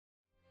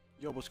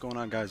Yo, what's going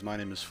on, guys? My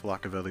name is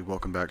Flaccavelli.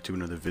 Welcome back to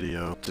another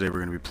video. Today we're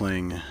going to be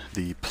playing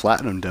the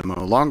Platinum demo,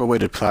 a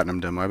long-awaited Platinum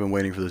demo. I've been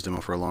waiting for this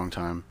demo for a long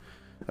time.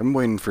 I've been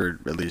waiting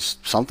for at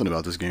least something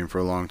about this game for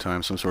a long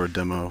time, some sort of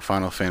demo.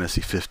 Final Fantasy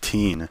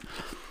 15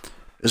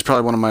 is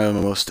probably one of my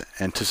most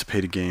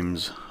anticipated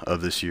games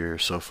of this year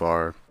so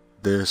far.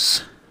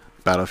 This,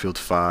 Battlefield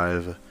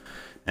 5,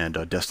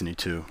 and Destiny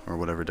 2, or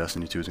whatever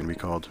Destiny 2 is going to be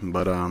called.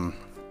 But,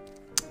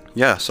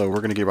 yeah, so we're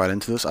going to get right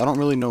into this. I don't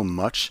really know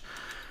much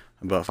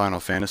about Final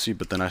Fantasy,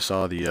 but then I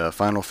saw the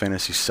Final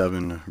Fantasy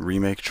 7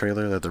 remake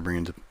trailer that they're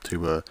bringing to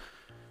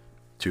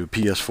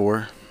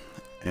PS4,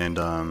 and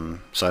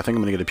so I think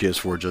I'm gonna get a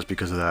PS4 just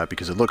because of that,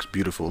 because it looks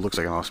beautiful. It looks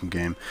like an awesome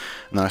game.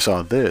 And then I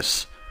saw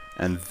this,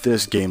 and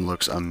this game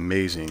looks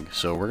amazing.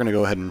 So we're gonna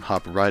go ahead and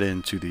hop right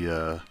into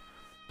the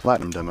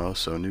Platinum demo.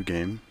 So new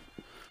game.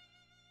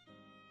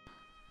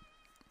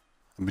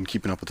 I've been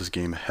keeping up with this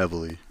game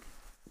heavily,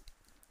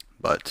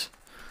 but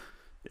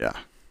yeah.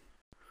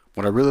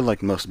 What I really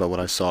like most about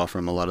what I saw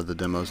from a lot of the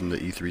demos and the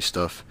E3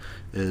 stuff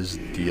is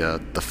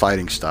the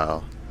fighting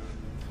style.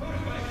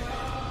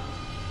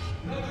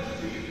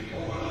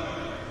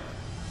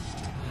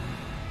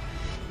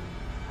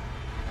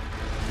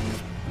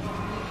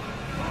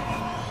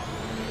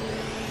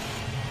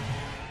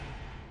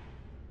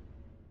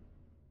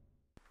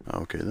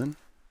 Okay then.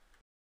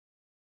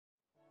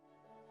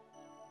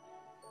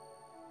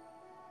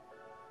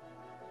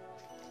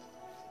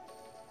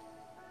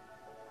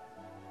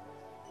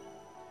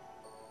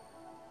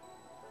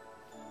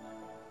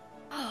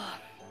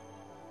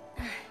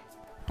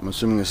 I'm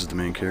assuming this is the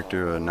main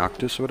character,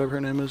 Noctis, or whatever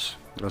her name is,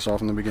 that I saw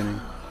from the beginning.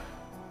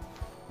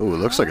 Oh, it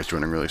looks like it's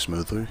running really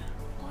smoothly.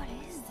 What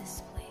is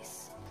this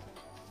place?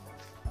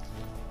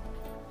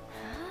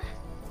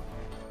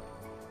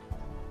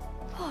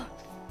 Huh?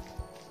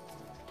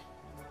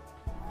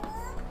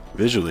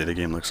 Visually, the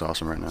game looks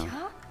awesome right now.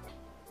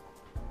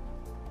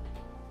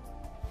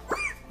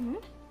 Hmm?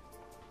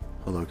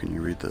 Hello, can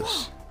you read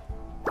this?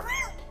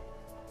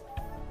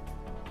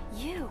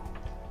 You.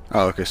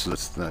 Oh, okay, so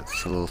that's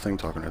a little thing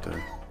talking right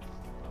there.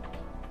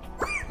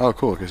 Oh,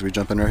 cool, okay, so we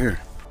jump in right here.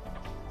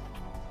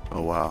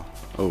 Oh, wow.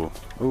 Oh,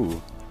 ooh.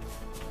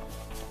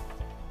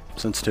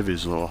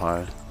 Sensitivity's a little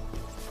high.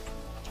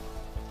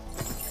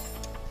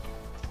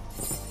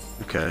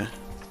 Okay.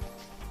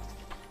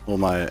 Well,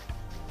 my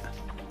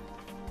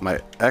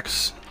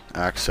X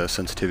axis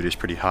sensitivity is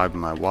pretty high, but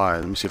my Y,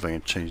 let me see if I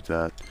can change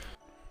that.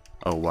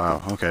 Oh,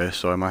 wow, okay,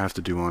 so I might have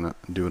to do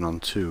it on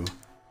 2.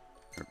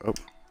 Oh.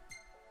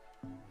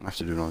 I have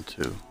to do it on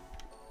 2. How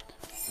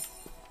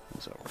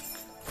does that work?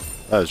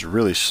 That is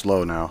really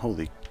slow now.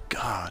 Holy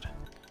God.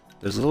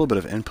 There's a little bit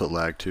of input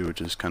lag too,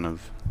 which is kind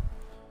of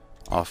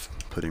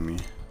off-putting me.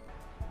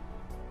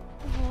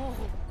 Whoa.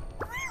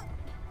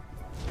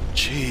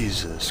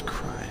 Jesus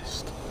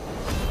Christ.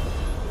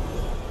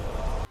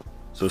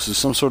 So this is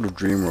some sort of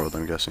dream world,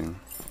 I'm guessing.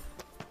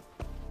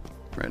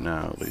 Right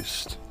now, at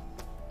least.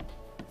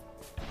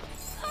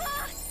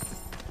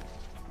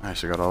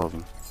 Nice, I got all of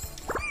them.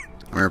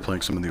 I remember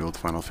playing some of the old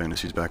Final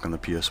Fantasies back on the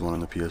PS1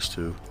 and the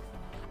PS2.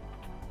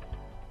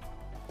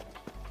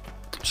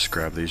 Just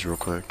grab these real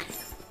quick.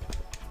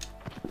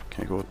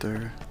 Can't go up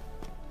there.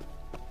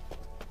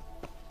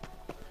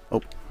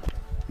 Oh,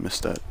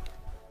 missed that.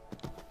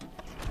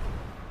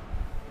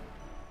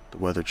 The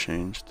weather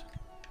changed.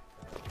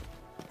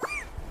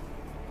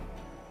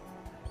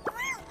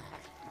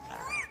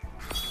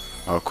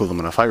 Oh, cool, I'm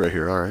gonna fight right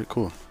here. Alright,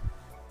 cool.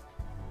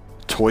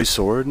 Toy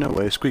sword? No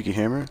way. Squeaky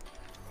hammer?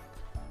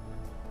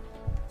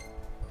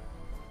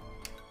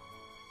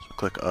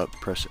 Click up,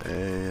 press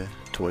A,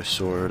 toy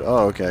sword.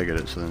 Oh, okay, I get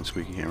it. So then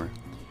squeaky hammer.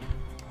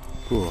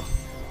 Cool.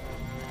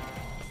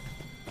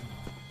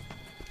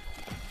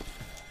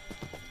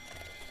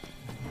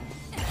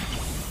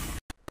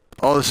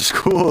 Oh, this is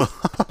cool.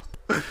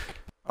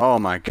 Oh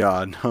my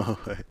God, no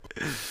way.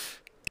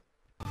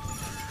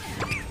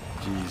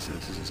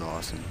 Jesus, this is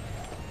awesome.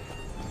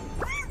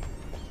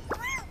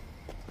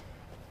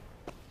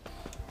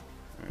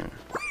 Alright,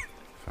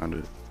 found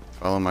it.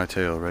 Follow my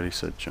tail, ready,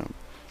 set, jump.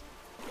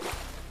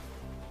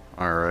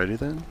 Alrighty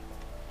then.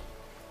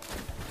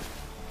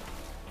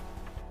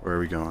 Where are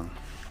we going?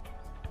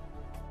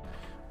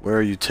 Where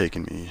are you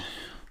taking me?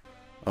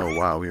 Oh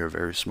wow, we are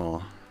very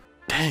small.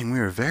 Dang, we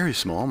are very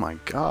small, oh my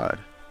God.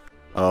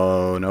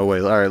 Oh, no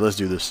way. Alright, let's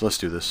do this, let's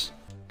do this.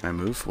 Can I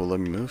move? Will it let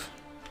me move?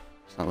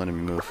 It's not letting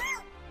me move.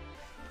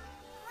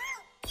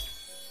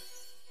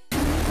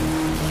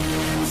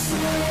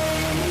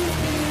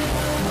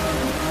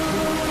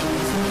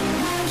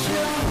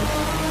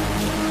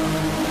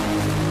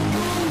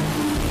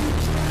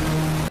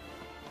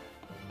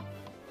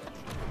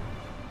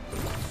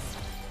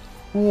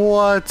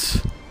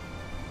 What?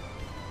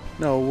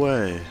 No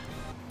way.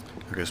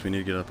 Okay, so we need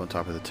to get up on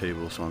top of the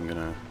table, so I'm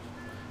gonna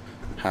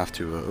have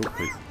to, oh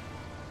wait.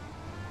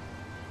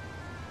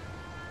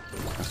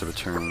 Have to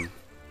return.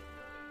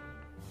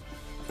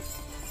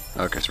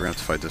 Okay, so we're gonna have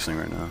to fight this thing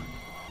right now.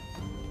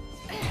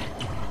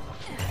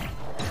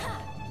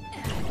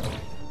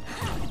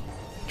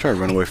 Try to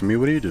run away from me,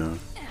 what are you doing?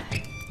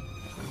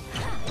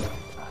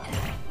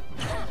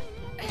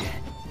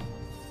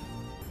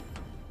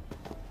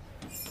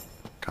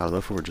 God, I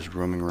love how we're just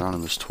roaming around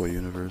in this toy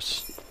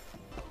universe.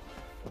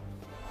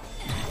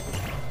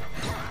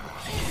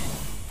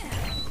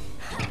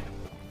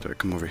 Do I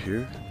come over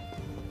here?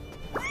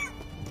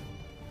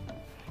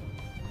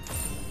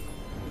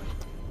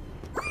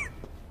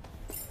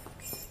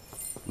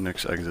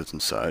 Next exit's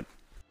inside.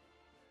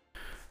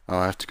 Oh,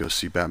 I have to go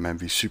see Batman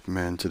v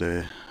Superman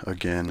today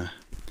again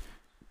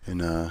in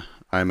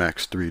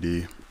IMAX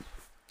 3D.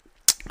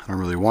 I don't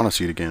really want to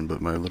see it again,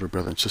 but my little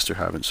brother and sister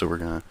haven't, so we're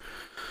gonna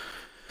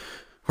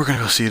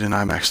go see it in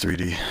IMAX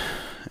 3D.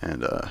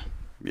 And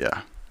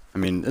yeah, I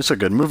mean, it's a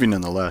good movie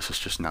nonetheless. It's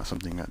just not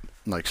something that,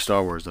 like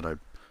Star Wars, that I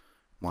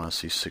want to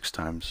see 6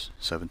 times,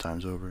 7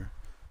 times over.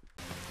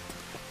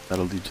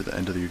 That'll lead to the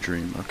end of your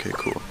dream. Okay,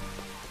 cool.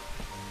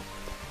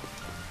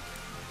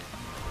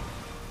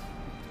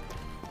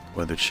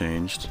 Weather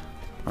changed.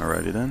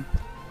 Alrighty then.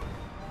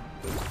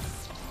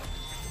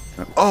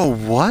 Oh,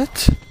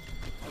 what?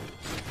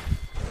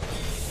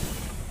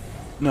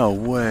 No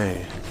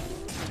way.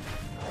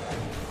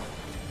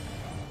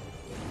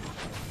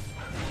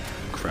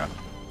 Crap.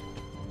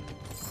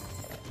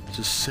 This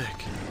is sick.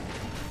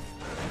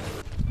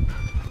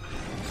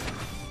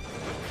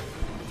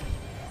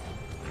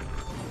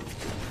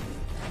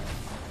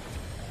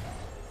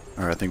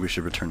 Alright, I think we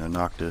should return to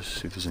Noctis,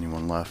 see if there's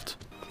anyone left.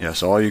 Yeah,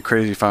 so all you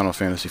crazy Final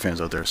Fantasy fans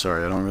out there,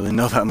 sorry, I don't really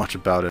know that much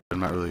about it. I'm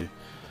not really...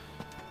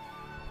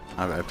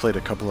 I played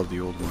a couple of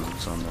the old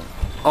ones on the...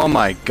 Oh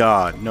my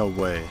god, no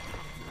way.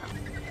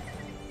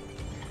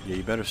 Yeah,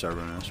 you better start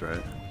running this,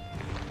 right?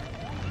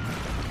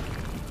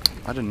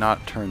 I did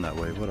not turn that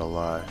way, what a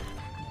lie.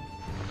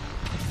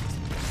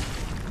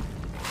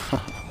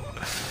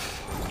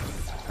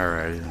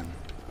 Alrighty then.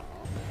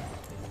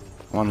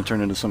 I want to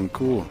turn into something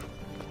cool.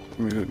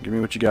 Give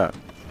me what you got.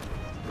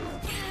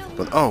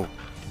 But, oh!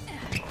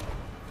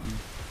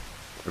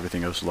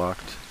 Everything else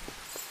locked.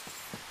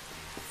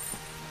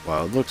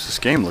 Wow, this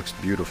game looks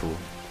beautiful.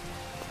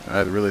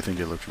 I really think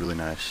it looks really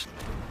nice.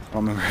 I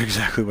don't remember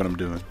exactly what I'm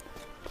doing.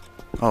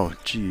 Oh,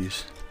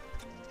 jeez.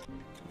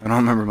 I don't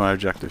remember my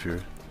objective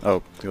here.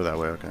 Oh, go that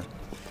way, okay.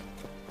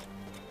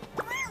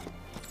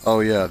 Oh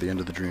yeah, the end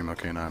of the dream.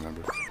 Okay, now I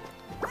remember.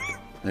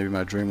 Maybe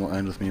my dream will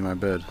end with me in my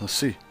bed. Let's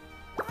see.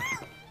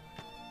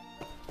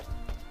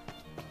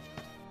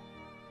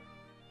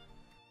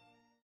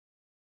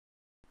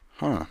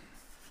 Huh.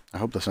 I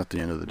hope that's not the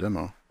end of the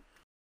demo.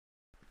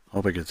 I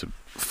hope I get to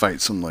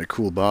fight some, like,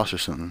 cool boss or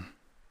something.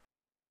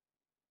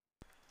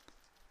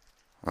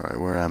 Alright,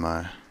 where am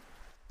I?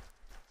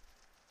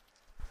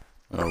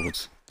 Oh,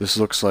 this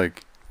looks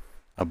like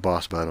a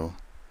boss battle.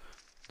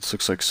 This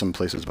looks like some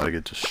place is about to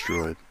get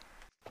destroyed.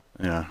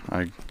 Yeah,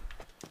 I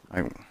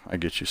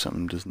get you.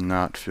 Something does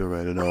not feel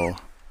right at all.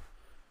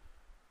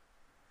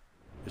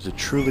 Is it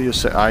truly a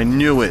I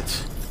knew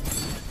it!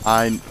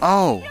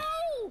 Oh!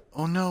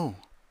 Oh no!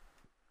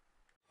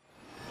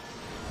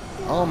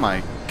 Oh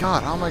my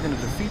god, how am I gonna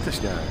defeat this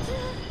guy?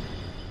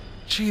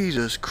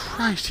 Jesus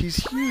Christ, he's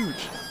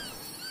huge!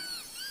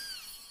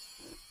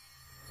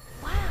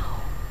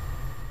 Wow.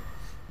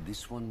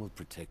 This one will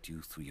protect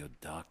you through your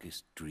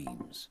darkest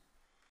dreams.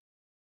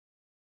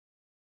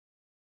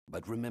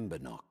 But remember,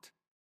 Noct,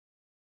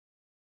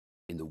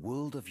 in the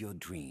world of your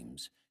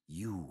dreams,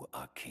 you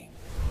are king.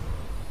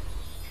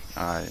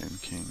 I am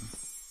king.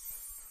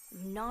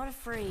 I'm not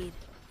afraid.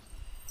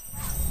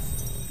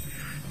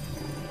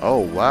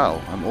 Oh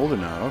wow, I'm older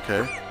now,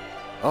 okay.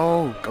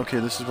 Oh, okay,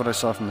 this is what I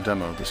saw from the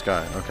demo, this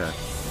guy, okay.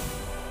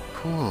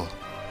 Cool.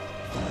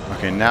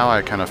 Okay, now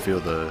I kind of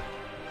feel the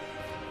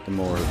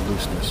more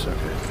looseness,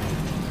 okay.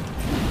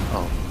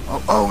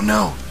 Oh,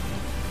 no!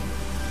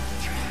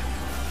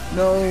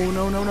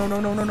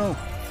 No.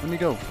 Let me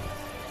go.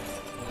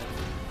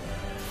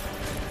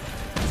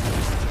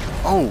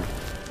 Oh!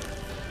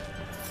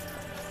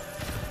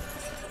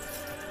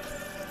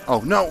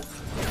 Oh, no!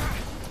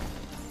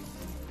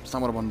 That's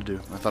not what I wanted to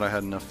do. I thought I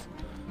had enough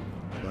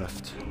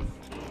left.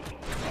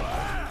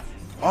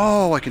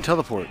 Oh, I can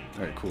teleport.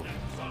 Alright, cool.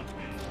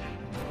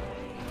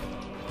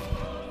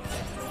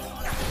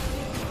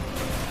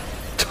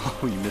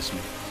 Oh, you missed me.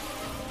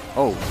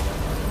 Oh.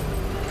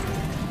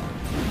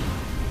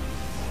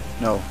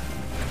 No.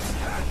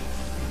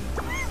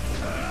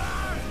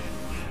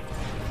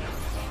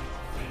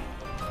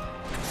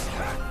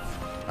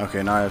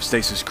 Okay, now I have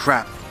stasis.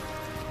 Crap.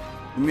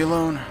 Leave me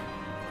alone.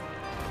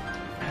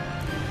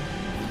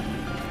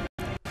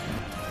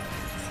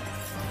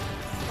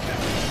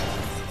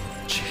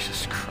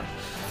 Jesus Christ.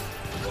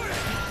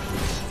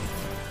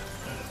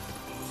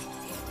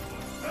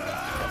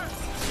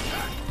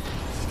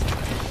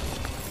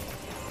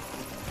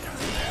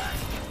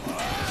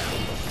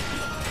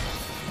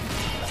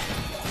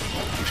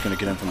 I'm just gonna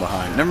get him from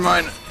behind. Never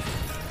mind.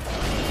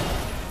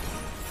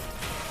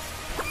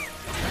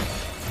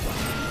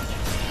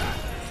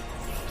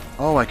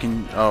 Oh, I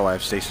can. Oh, I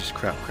have stasis.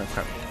 Crap.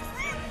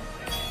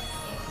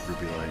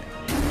 Ruby light.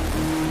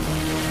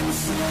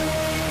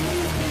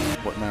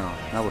 What now?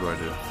 Now what do I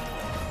do?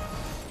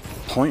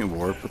 Point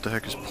warp? What the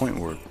heck is point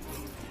warp?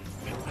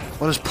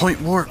 What is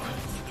point warp?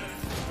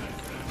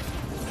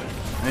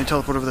 I need to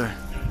teleport over there.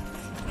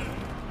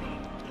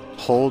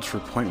 Hold for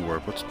point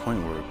warp. What's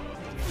point warp?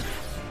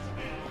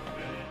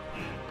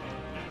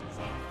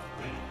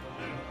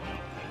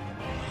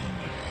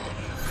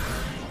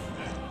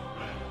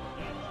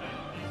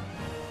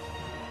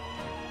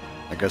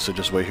 I guess I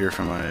just wait here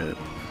for my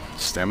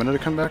stamina to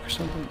come back or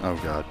something? Oh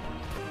god.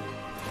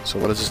 So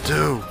what does this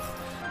do?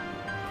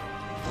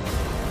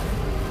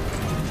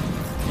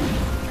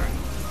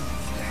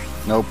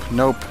 Nope,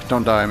 nope,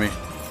 don't die me.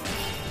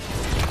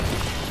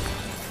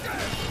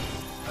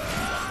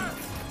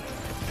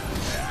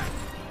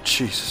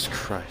 Jesus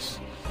Christ.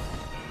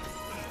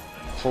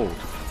 Hold.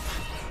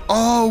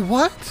 Oh,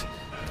 what?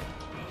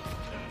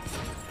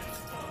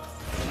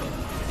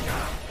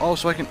 Oh,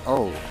 so I can...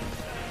 Oh.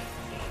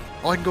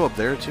 Oh, I can go up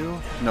there too?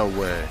 No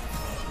way.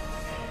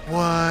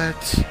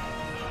 What?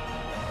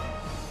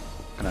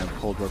 And I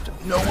hold up to...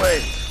 No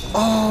way!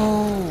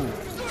 Oh!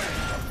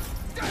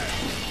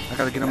 I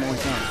gotta get him all the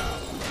time.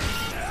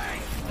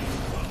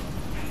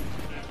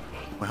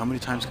 Wait, how many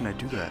times can I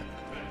do that?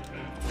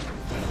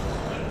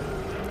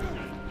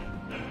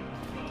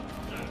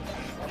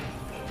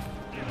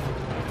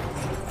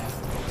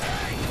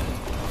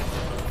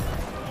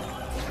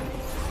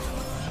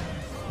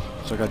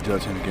 So I gotta do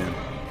that to him again.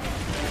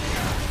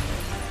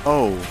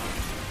 Oh.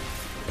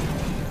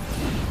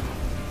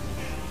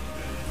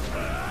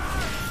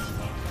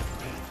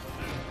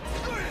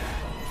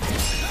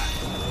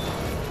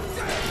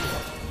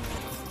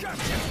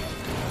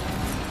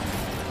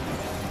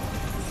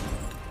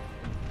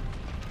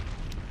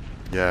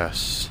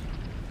 Yes.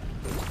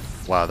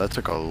 Wow, that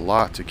took a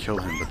lot to kill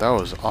him, but that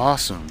was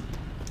awesome.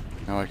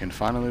 Now I can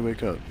finally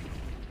wake up.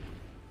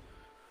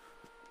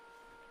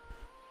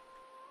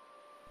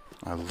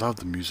 I love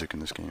the music in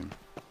this game.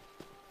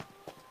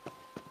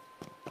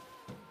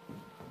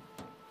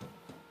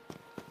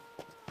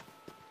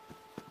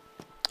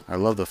 I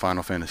love the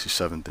Final Fantasy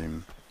VII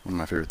theme. One of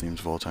my favorite themes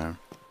of all time.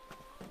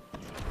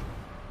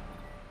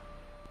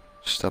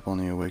 Step on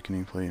the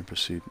awakening, play and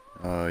proceed.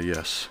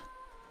 Yes.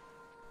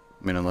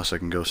 I mean, unless I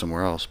can go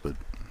somewhere else, but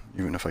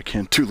even if I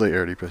can't, too late, I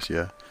already press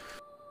yeah.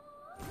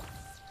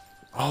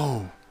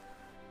 Oh!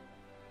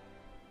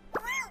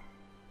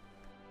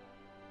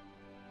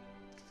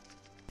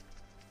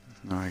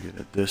 Now I get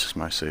it. This is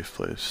my safe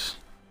place.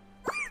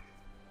 You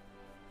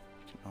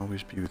can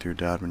always be with your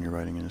dad when you're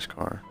riding in his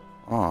car.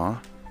 Aw.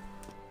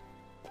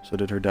 So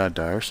did her dad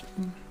die or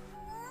something?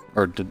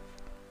 Or did...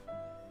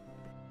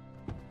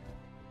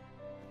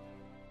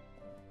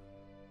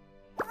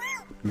 I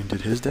mean,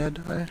 did his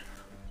dad die?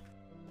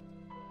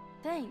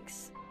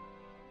 Thanks.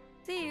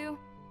 See you.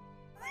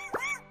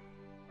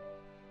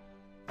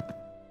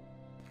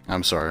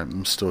 I'm sorry,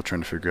 I'm still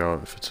trying to figure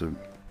out if it's a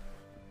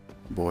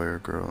boy or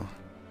girl.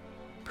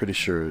 Pretty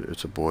sure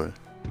it's a boy.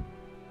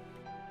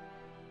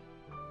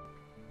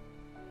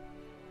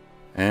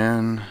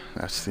 And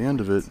that's the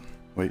end of it.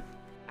 Wait.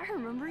 I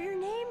remember your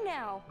name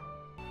now.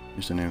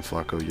 Here's the name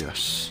Flacco,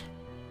 yes.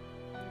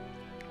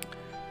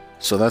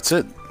 So that's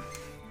it.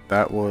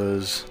 That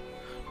was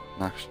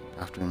Knox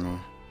after me.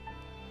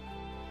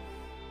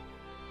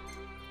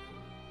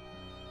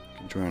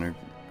 Can join a...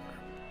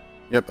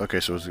 Yep, okay,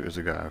 so it was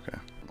a guy, okay.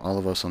 All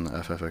of us on the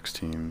FFX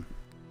team,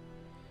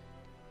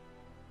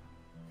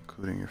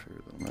 including your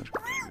favorite little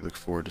magical buddy. We look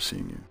forward to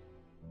seeing you.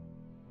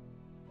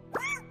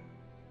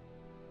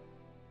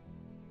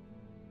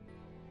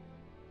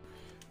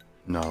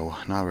 No,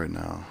 not right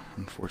now,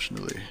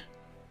 unfortunately.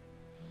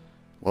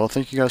 Well,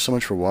 thank you guys so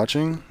much for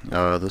watching.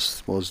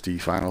 This was the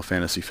Final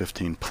Fantasy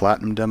 15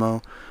 Platinum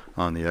demo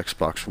on the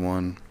Xbox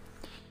One.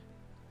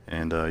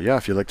 And yeah,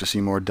 if you'd like to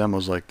see more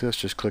demos like this,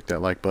 just click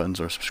that like button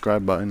or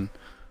subscribe button.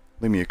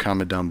 Leave me a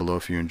comment down below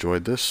if you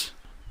enjoyed this.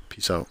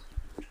 Peace out.